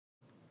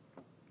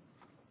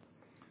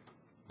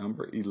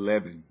Number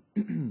 11.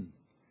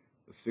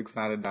 The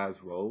six-sided die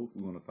is rolled.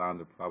 We want to find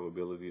the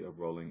probability of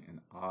rolling an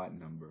odd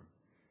number.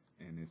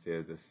 And it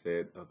says the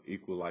set of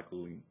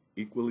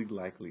equally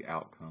likely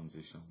outcomes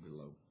is shown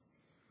below.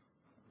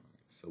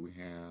 So we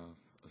have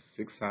a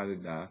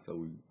six-sided die,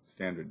 so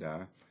standard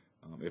die.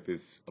 If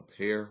it's a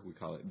pair, we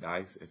call it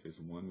dice. If it's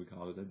one, we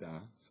call it a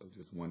die, so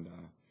just one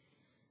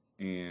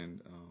die.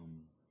 And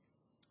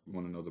we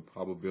want to know the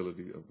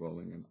probability of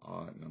rolling an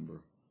odd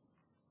number.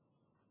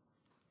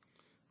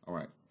 All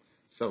right,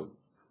 so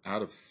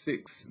out of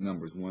 6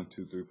 numbers, 1,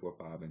 2, 3, 4,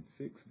 5, and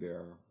 6,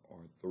 there are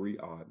 3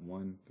 odd,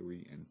 1,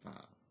 3, and 5.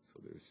 So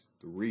there's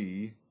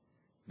 3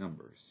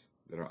 numbers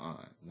that are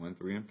odd, 1,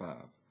 3, and 5.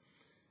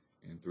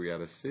 And 3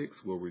 out of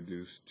 6 will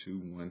reduce to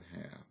 1/2.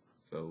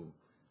 So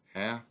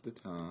half the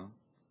time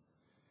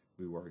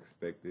we were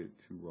expected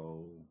to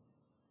roll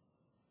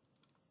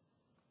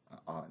an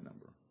odd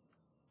number.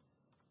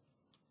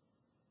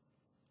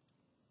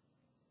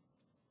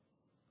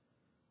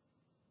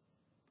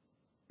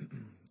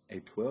 A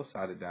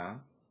 12-sided die,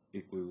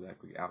 equally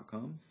likely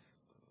outcomes,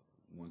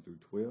 1 through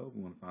 12.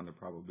 We want to find the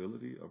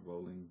probability of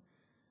rolling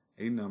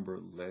a number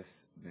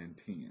less than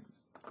 10.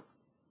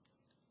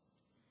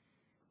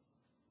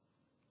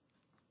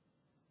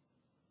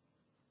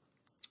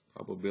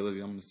 Probability,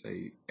 I'm going to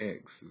say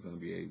X is going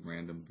to be a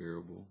random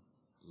variable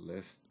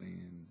less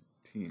than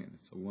 10.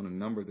 So we want a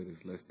number that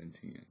is less than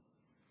 10.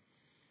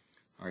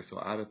 All right, so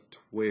out of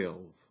 12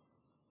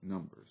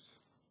 numbers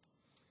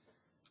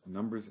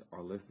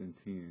are less than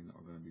 10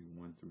 are going to be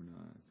 1 through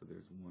 9. So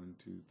there's 1,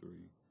 2, 3,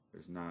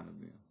 there's 9 of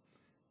them.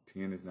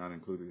 10 is not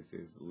included, it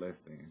says less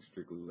than,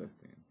 strictly less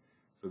than.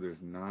 So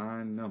there's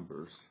 9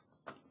 numbers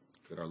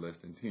that are less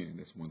than 10,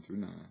 that's 1 through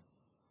 9.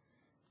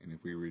 And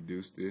if we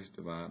reduce this,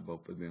 divide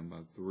both of them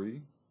by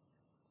 3,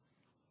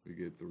 we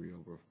get 3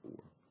 over 4.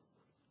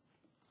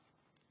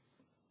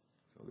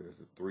 So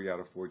there's a 3 out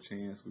of 4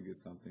 chance we get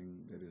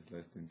something that is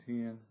less than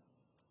 10.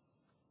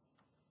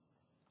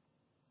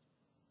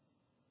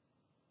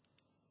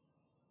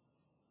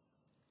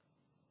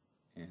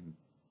 And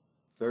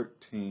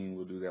 13,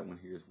 we'll do that one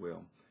here as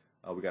well.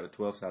 We got a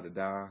 12-sided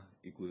die,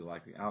 equally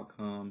likely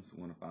outcomes.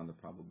 We want to find the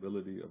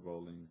probability of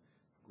rolling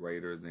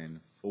greater than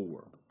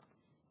 4.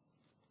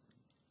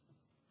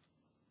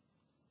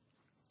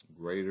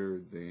 Greater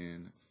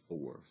than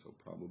 4. So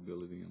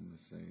probability, I'm going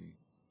to say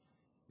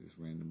this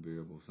random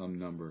variable, some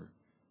number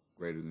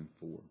greater than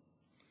 4.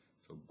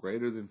 So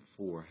greater than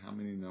 4, how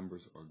many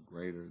numbers are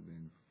greater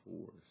than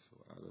 4? So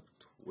out of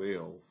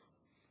 12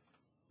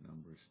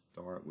 numbers,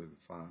 start with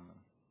 5.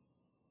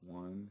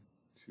 1,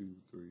 2,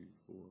 3,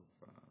 4,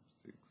 5,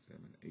 6,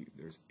 7, 8.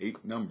 There's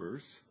 8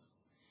 numbers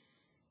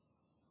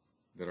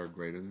that are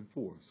greater than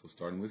 4. So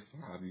starting with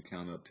 5, you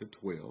count up to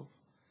 12.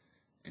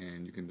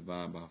 And you can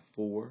divide by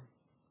 4.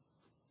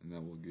 And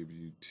that will give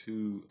you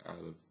 2 out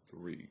of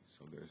 3.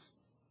 So there's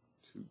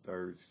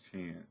 2/3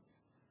 chance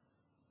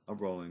of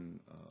rolling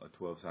a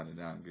 12-sided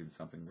die and getting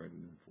something greater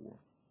than 4.